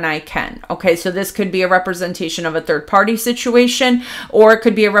see you when I can. Okay, so this could be a representation of a third party situation, or it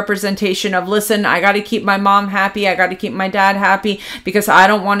could be a representation of, listen, I got to keep my mom happy. I got to keep my dad happy because I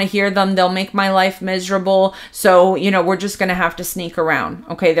don't want to hear them. They'll make my life miserable. So, you know, we're just going to have to sneak around.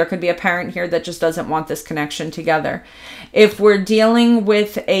 Okay, there could be a parent here that just doesn't want this connection together. If we're dealing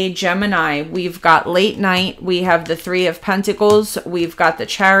with a Gemini, we've got late night. We have the 3 of Pentacles. We've got the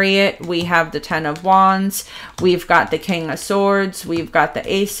Chariot. We have the 10 of Wands. We've got the King of Swords. We've got the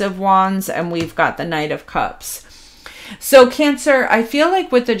Ace of Wands. And we've got the Knight of Cups. So Cancer, I feel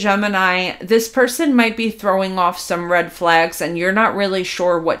like with the Gemini, this person might be throwing off some red flags and you're not really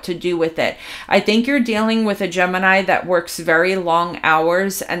sure what to do with it. I think you're dealing with a Gemini that works very long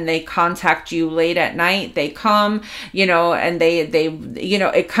hours and they contact you late at night. They come, you know, and they you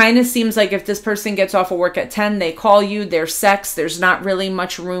know, it kind of seems like if this person gets off of work at 10, they call you, there's sex, there's not really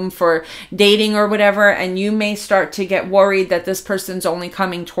much room for dating or whatever, and you may start to get worried that this person's only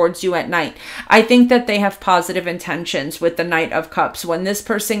coming towards you at night. I think that they have positive intentions with the Knight of Cups. When this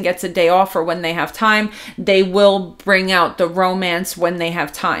person gets a day off or when they have time, they will bring out the romance when they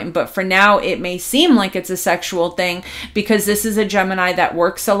have time. But for now, it may seem like it's a sexual thing because this is a Gemini that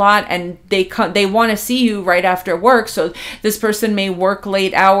works a lot and they want to see you right after work. So this person may work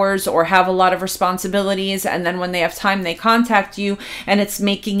late hours or have a lot of responsibilities, and then when they have time, they contact you, and it's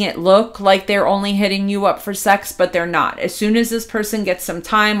making it look like they're only hitting you up for sex, but they're not. As soon as this person gets some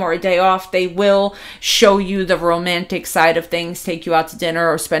time or a day off, they will show you the romantic side of things, take you out to dinner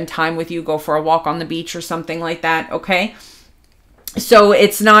or spend time with you, go for a walk on the beach or something like that. Okay, so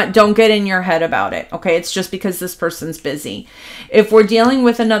it's not, don't get in your head about it. Okay, it's just because this person's busy. If we're dealing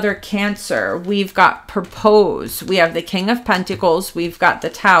with another Cancer, we've got propose. We have the King of Pentacles, we've got the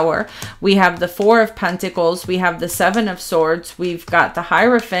Tower, we have the 4 of Pentacles, we have the 7 of Swords, we've got the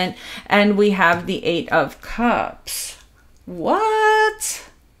Hierophant, and we have the 8 of Cups. What?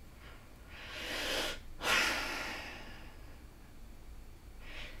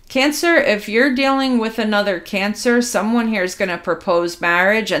 Cancer, if you're dealing with another Cancer, someone here is going to propose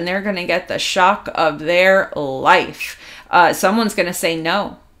marriage and they're going to get the shock of their life. Someone's going to say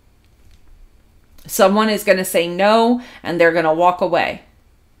no. Someone is going to say no and they're going to walk away.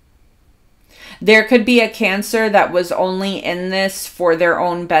 There could be a Cancer that was only in this for their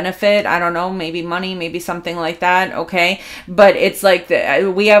own benefit. I don't know, maybe money, maybe something like that, okay? But it's like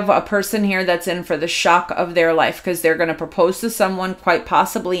we have a person here that's in for the shock of their life because they're going to propose to someone quite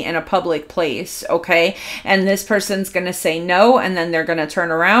possibly in a public place, okay? And this person's going to say no, and then they're going to turn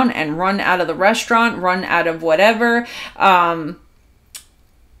around and run out of the restaurant, run out of whatever.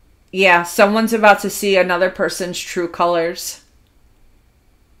 Yeah, someone's about to see another person's true colors.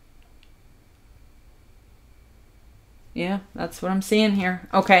 Yeah, that's what I'm seeing here.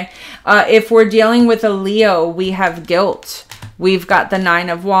 Okay. If we're dealing with a Leo, we have guilt. We've got the 9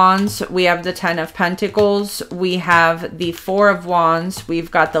 of Wands. We have the 10 of Pentacles. We have the 4 of Wands.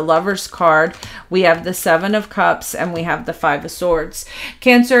 We've got the Lover's card. We have the 7 of Cups, and we have the 5 of Swords.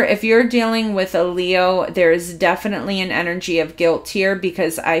 Cancer, if you're dealing with a Leo, there is definitely an energy of guilt here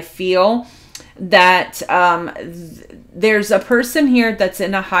because I feel that there's a person here that's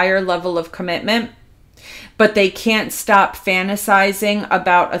in a higher level of commitment. but they can't stop fantasizing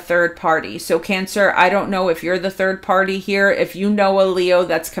about a third party. So Cancer, I don't know if you're the third party here. If you know a Leo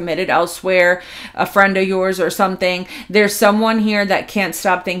that's committed elsewhere, a friend of yours or something, there's someone here that can't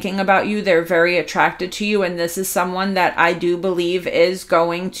stop thinking about you. They're very attracted to you, and this is someone that I do believe is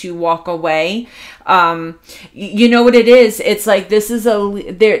going to walk away. You know what it is? It's like, this is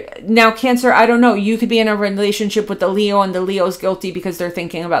now Cancer, I don't know, you could be in a relationship with the Leo and the Leo's guilty because they're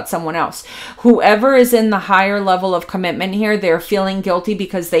thinking about someone else. Whoever is in the higher level of commitment here, they're feeling guilty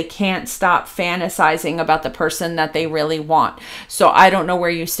because they can't stop fantasizing about the person that they really want. So I don't know where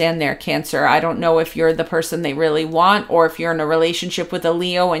you stand there, Cancer. I don't know if you're the person they really want, or if you're in a relationship with a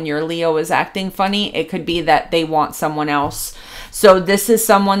Leo and your Leo is acting funny. It could be that they want someone else. So this is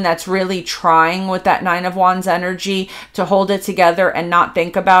someone that's really trying with that Nine of Wands energy to hold it together and not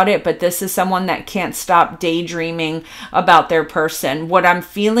think about it. But this is someone that can't stop daydreaming about their person. What I'm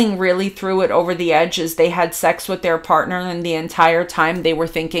feeling really threw it over the edge is they had sex with their partner, and the entire time they were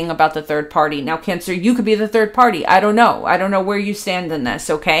thinking about the third party. Now, Cancer, you could be the third party. I don't know. I don't know where you stand in this,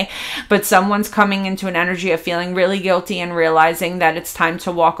 okay? But someone's coming into an energy of feeling really guilty and realizing that it's time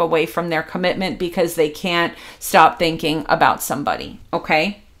to walk away from their commitment because they can't stop thinking about somebody,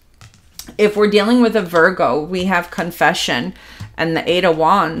 okay? If we're dealing with a Virgo, we have confession and the Eight of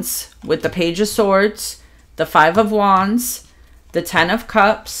Wands with the Page of Swords, the Five of Wands, the Ten of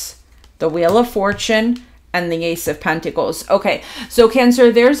Cups, the Wheel of Fortune, and the Ace of Pentacles. Okay, so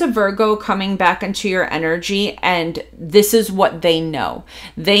Cancer, there's a Virgo coming back into your energy, and this is what they know.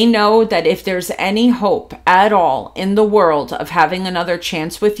 They know that if there's any hope at all in the world of having another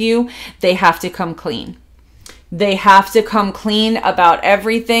chance with you, they have to come clean. They have to come clean about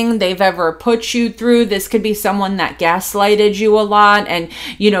everything they've ever put you through. This could be someone that gaslighted you a lot, and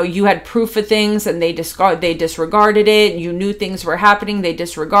you know, you had proof of things and they disregarded it. You knew things were happening, they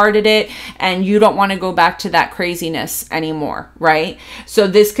disregarded it, and you don't want to go back to that craziness anymore, right? So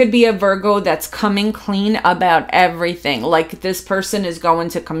this could be a Virgo that's coming clean about everything. Like, this person is going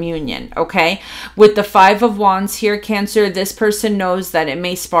to communion, okay? With the Five of Wands here, Cancer, this person knows that it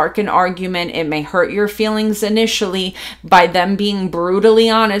may spark an argument, it may hurt your feelings initially by them being brutally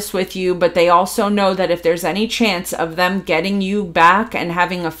honest with you, but they also know that if there's any chance of them getting you back and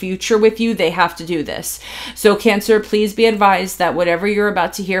having a future with you, they have to do this. So Cancer, please be advised that whatever you're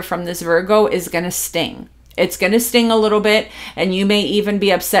about to hear from this Virgo is going to sting. It's going to sting a little bit, and you may even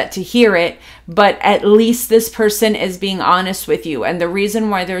be upset to hear it, but at least this person is being honest with you. And the reason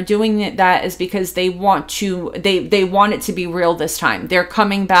why they're doing that is because they want to, they want it to be real this time. They're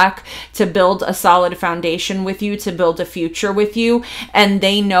coming back to build a solid foundation with you, to build a future with you. And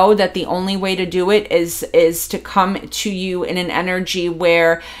they know that the only way to do it is to come to you in an energy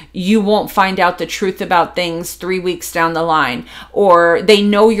where you won't find out the truth about things 3 weeks down the line, or they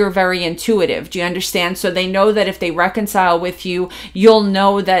know you're very intuitive. Do you understand? So they know that if they reconcile with you, you'll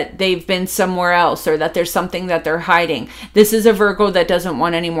know that they've been somewhere else, or that there's something that they're hiding. This is a Virgo that doesn't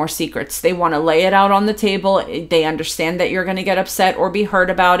want any more secrets. They want to lay it out on the table. They understand that you're going to get upset or be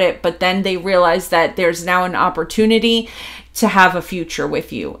hurt about it, but then they realize that there's now an opportunity to have a future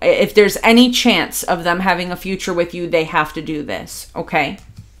with you. If there's any chance of them having a future with you, they have to do this, okay?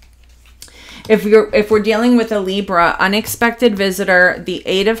 If we're dealing with a Libra, unexpected visitor, the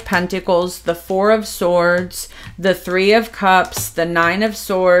Eight of Pentacles, the Four of Swords, the Three of Cups, the Nine of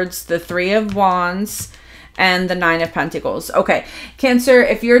Swords, the Three of Wands, and the Nine of Pentacles. Okay, Cancer,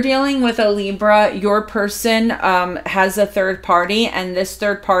 if you're dealing with a Libra, your person has a third party, and this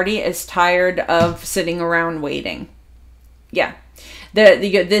third party is tired of sitting around waiting. Yeah.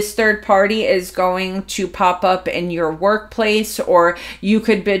 This third party is going to pop up in your workplace, or you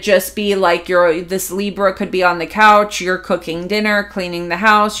could just be like, this Libra could be on the couch, you're cooking dinner, cleaning the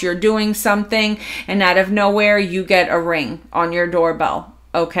house, you're doing something, and out of nowhere you get a ring on your doorbell.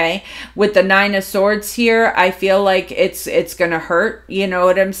 Okay, with the Nine of Swords here, I feel like it's gonna hurt, you know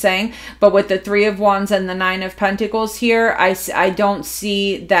what I'm saying? But with the Three of Wands and the Nine of Pentacles here, I don't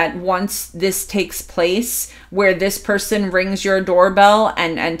see that once this takes place, where this person rings your doorbell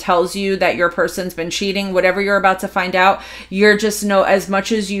and tells you that your person's been cheating, whatever you're about to find out, you're just know, as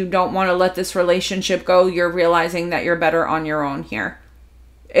much as you don't want to let this relationship go, you're realizing that you're better on your own here.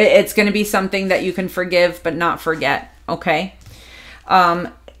 It's going to be something that you can forgive but not forget, okay?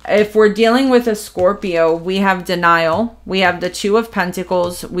 If we're dealing with a Scorpio, we have denial. We have the Two of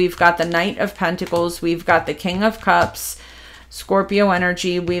Pentacles. We've got the Knight of Pentacles. We've got the King of Cups, Scorpio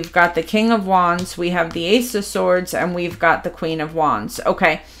energy. We've got the King of Wands. We have the Ace of Swords, and we've got the Queen of Wands.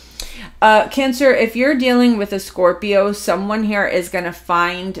 Okay. Cancer, if you're dealing with a Scorpio, someone here is going to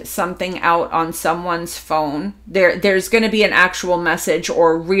find something out on someone's phone. There's going to be an actual message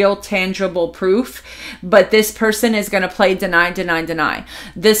or real tangible proof, but this person is going to play deny, deny, deny.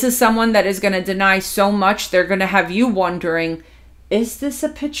 This is someone that is going to deny so much, they're going to have you wondering, is this a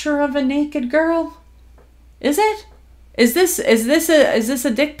picture of a naked girl? Is it? Is this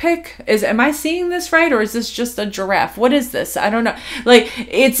a dick pic? Am I seeing this right? Or is this just a giraffe? What is this? I don't know. Like,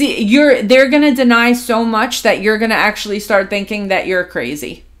 they're going to deny so much that you're going to actually start thinking that you're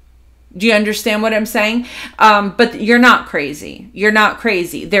crazy. Do you understand what I'm saying? But you're not crazy. You're not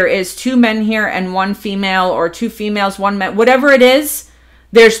crazy. There is 2 men here and 1 female, or 2 females, 1 man, whatever it is.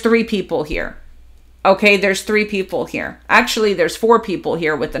 There's 3 people here. Okay. There's 3 people here. Actually, there's 4 people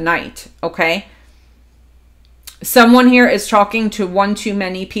here with the Knight. Okay. Someone here is talking to one too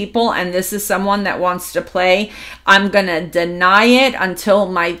many people, and this is someone that wants to play. I'm going to deny it until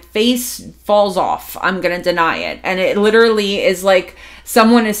my face falls off. I'm going to deny it. And it literally is like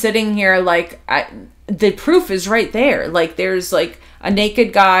someone is sitting here like, the proof is right there. Like, there's like a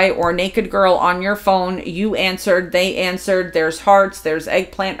naked guy or a naked girl on your phone. You answered, they answered. There's hearts, there's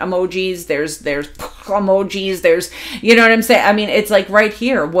eggplant emojis, there's emojis, there's, you know what I'm saying? I mean, it's like right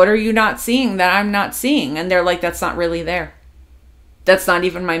here. What are you not seeing that I'm not seeing? And they're like, that's not really there. That's not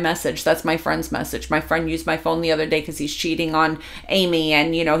even my message. That's my friend's message. My friend used my phone the other day because he's cheating on Amy.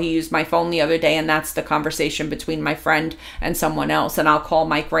 And, you know, he used my phone the other day. And that's the conversation between my friend and someone else. And I'll call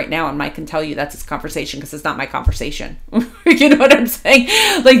Mike right now. And Mike can tell you that's his conversation because it's not my conversation. You know what I'm saying?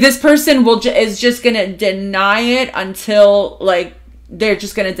 Like, this person is just going to deny it until, like, they're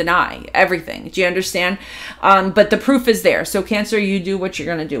just going to deny everything. Do you understand? But the proof is there. So Cancer, you do what you're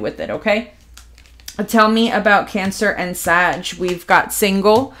going to do with it. Okay. Tell me about Cancer and Sag. We've got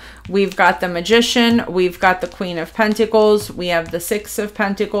single, we've got the Magician, we've got the Queen of Pentacles, we have the 6 of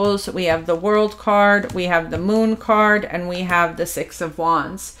Pentacles, we have the World card, we have the Moon card, and we have the 6 of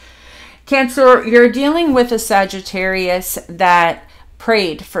Wands. Cancer, you're dealing with a Sagittarius that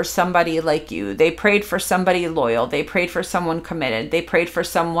prayed for somebody like you. They prayed for somebody loyal. They prayed for someone committed. They prayed for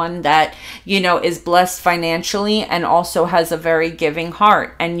someone that, you know, is blessed financially and also has a very giving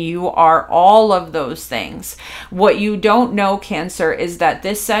heart. And you are all of those things. What you don't know, Cancer, is that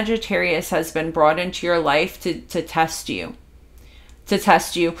this Sagittarius has been brought into your life to test you. To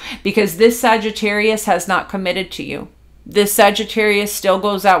test you. Because this Sagittarius has not committed to you. This Sagittarius still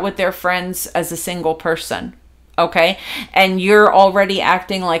goes out with their friends as a single person. Okay. And you're already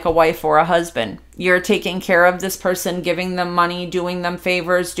acting like a wife or a husband. You're taking care of this person, giving them money, doing them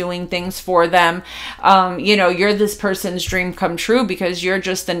favors, doing things for them. You know, you're this person's dream come true because you're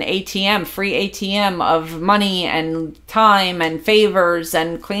just an ATM, free ATM of money and time and favors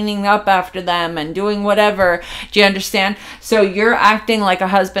and cleaning up after them and doing whatever. Do you understand? So you're acting like a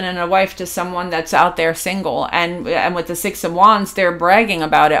husband and a wife to someone that's out there single. And with the 6 of Wands, they're bragging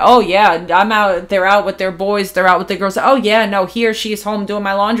about it. Oh yeah, I'm out. They're out with their boys. They're out with the girls. Oh yeah, no, he or she's home doing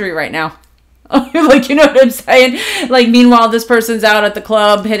my laundry right now. Like, you know what I'm saying? Like, meanwhile, this person's out at the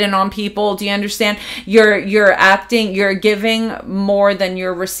club hitting on people. Do you understand? You're acting, you're giving more than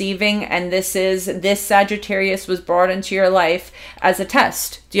you're receiving. And this Sagittarius was brought into your life as a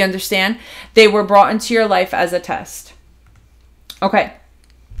test. Do you understand? They were brought into your life as a test. Okay.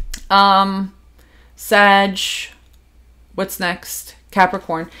 Sag, what's next?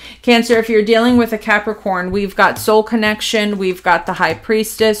 Capricorn. Cancer, if you're dealing with a Capricorn, we've got soul connection, we've got the High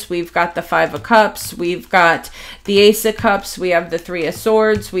Priestess, we've got the 5 of Cups, we've got the Ace of Cups, we have the 3 of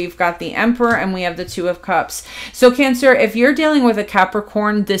Swords, we've got the Emperor, and we have the 2 of Cups. So Cancer, if you're dealing with a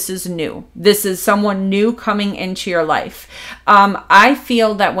Capricorn, this is new. This is someone new coming into your life. I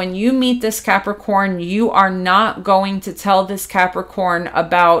feel that when you meet this Capricorn, you are not going to tell this Capricorn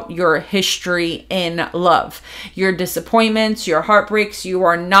about your history in love, your disappointments, your heartbreaks. You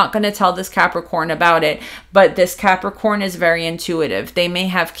are not going to tell this Capricorn about it, but this Capricorn is very intuitive. They may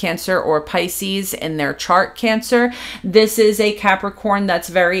have Cancer or Pisces in their chart, Cancer. This is a Capricorn that's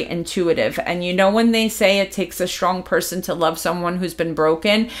very intuitive. And you know when they say it takes a strong person to love someone who's been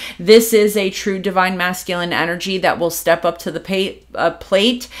broken, this is a true divine masculine energy that will step up to the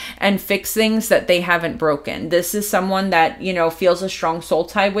plate and fix things that they haven't broken. This is someone that, you know, feels a strong soul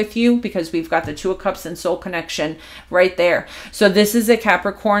tie with you because we've got the 2 of Cups and soul connection right there. So this is a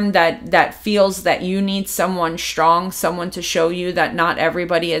Capricorn that feels that you need someone strong, someone to show you that not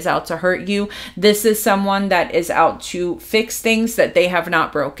everybody is out to hurt you. This is someone that is out to fix things that they have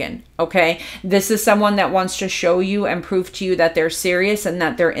not broken. Okay. This is someone that wants to show you and prove to you that they're serious and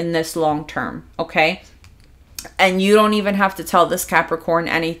that they're in this long term. Okay. And you don't even have to tell this Capricorn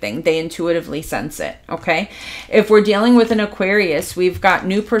anything. They intuitively sense it, okay? If we're dealing with an Aquarius, we've got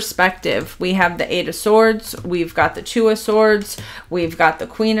new perspective. We have the Eight of Swords. We've got the Two of Swords. We've got the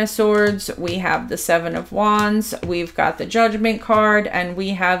Queen of Swords. We have the Seven of Wands. We've got the Judgment card. And we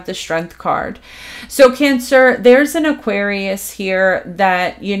have the Strength card. So Cancer, there's an Aquarius here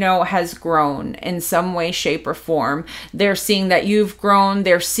that, you know, has grown in some way, shape, or form. They're seeing that you've grown.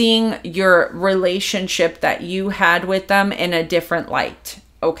 They're seeing your relationship that you had with them in a different light,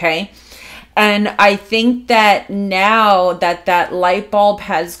 okay? And I think that now that that light bulb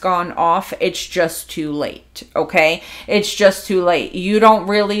has gone off, it's just too late, okay? It's just too late. You don't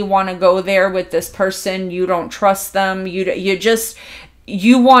really want to go there with this person. You don't trust them.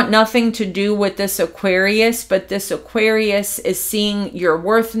 You want nothing to do with this Aquarius, but this Aquarius is seeing your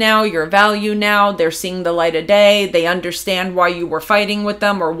worth now, your value now. They're seeing the light of day. They understand why you were fighting with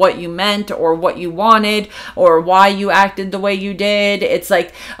them, or what you meant, or what you wanted, or why you acted the way you did. It's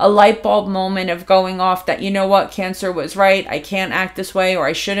like a light bulb moment of going off that, you know what, Cancer was right. I can't act this way, or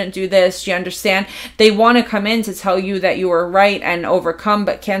I shouldn't do this. Do you understand? They want to come in to tell you that you were right and overcome,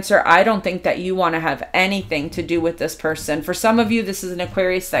 but Cancer, I don't think that you want to have anything to do with this person. For some of you, this is an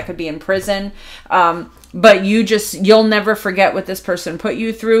Aquarius that could be in prison, but you'll never forget what this person put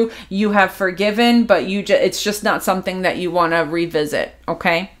you through. You have forgiven, but it's just not something that you want to revisit,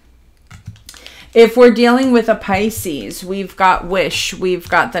 okay? If we're dealing with a Pisces, we've got Wish, we've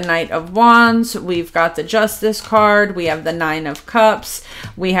got the Knight of Wands, we've got the Justice card, we have the Nine of Cups,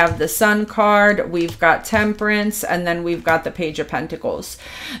 we have the Sun card, we've got Temperance, and then we've got the Page of Pentacles.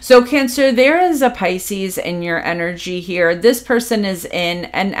 So Cancer, there is a Pisces in your energy here. This person is in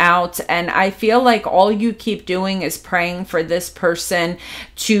and out, and I feel like all you keep doing is praying for this person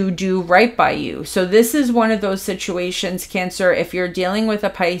to do right by you. So this is one of those situations, Cancer, if you're dealing with a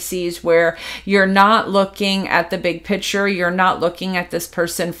Pisces where you're not looking at the big picture. You're not looking at this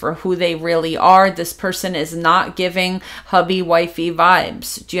person for who they really are. This person is not giving hubby wifey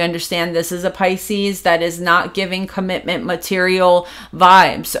vibes. Do you understand? This is a Pisces that is not giving commitment material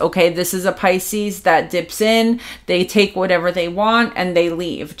vibes. Okay, this is a Pisces that dips in, they take whatever they want, and they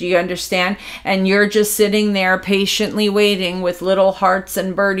leave. Do you understand? And you're just sitting there patiently waiting with little hearts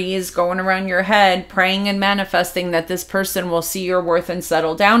and birdies going around your head, praying and manifesting that this person will see your worth and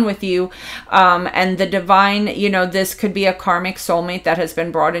settle down with you. And the divine, you know, this could be a karmic soulmate that has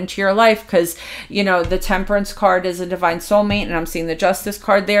been brought into your life, because, you know, the Temperance card is a divine soulmate, and I'm seeing the Justice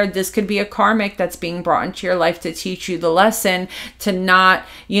card there. This could be a karmic that's being brought into your life to teach you the lesson to not,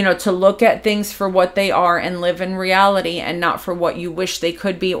 you know, to look at things for what they are and live in reality, and not for what you wish they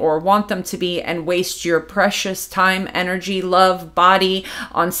could be or want them to be, and waste your precious time, energy, love, body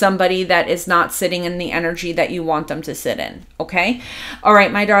on somebody that is not sitting in the energy that you want them to sit in. Okay? All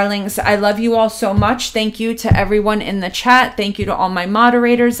right, my darlings, I love you all so much. Thank you to everyone in the chat. Thank you to all my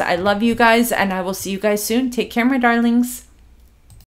moderators. I love you guys, and I will see you guys soon. Take care, my darlings.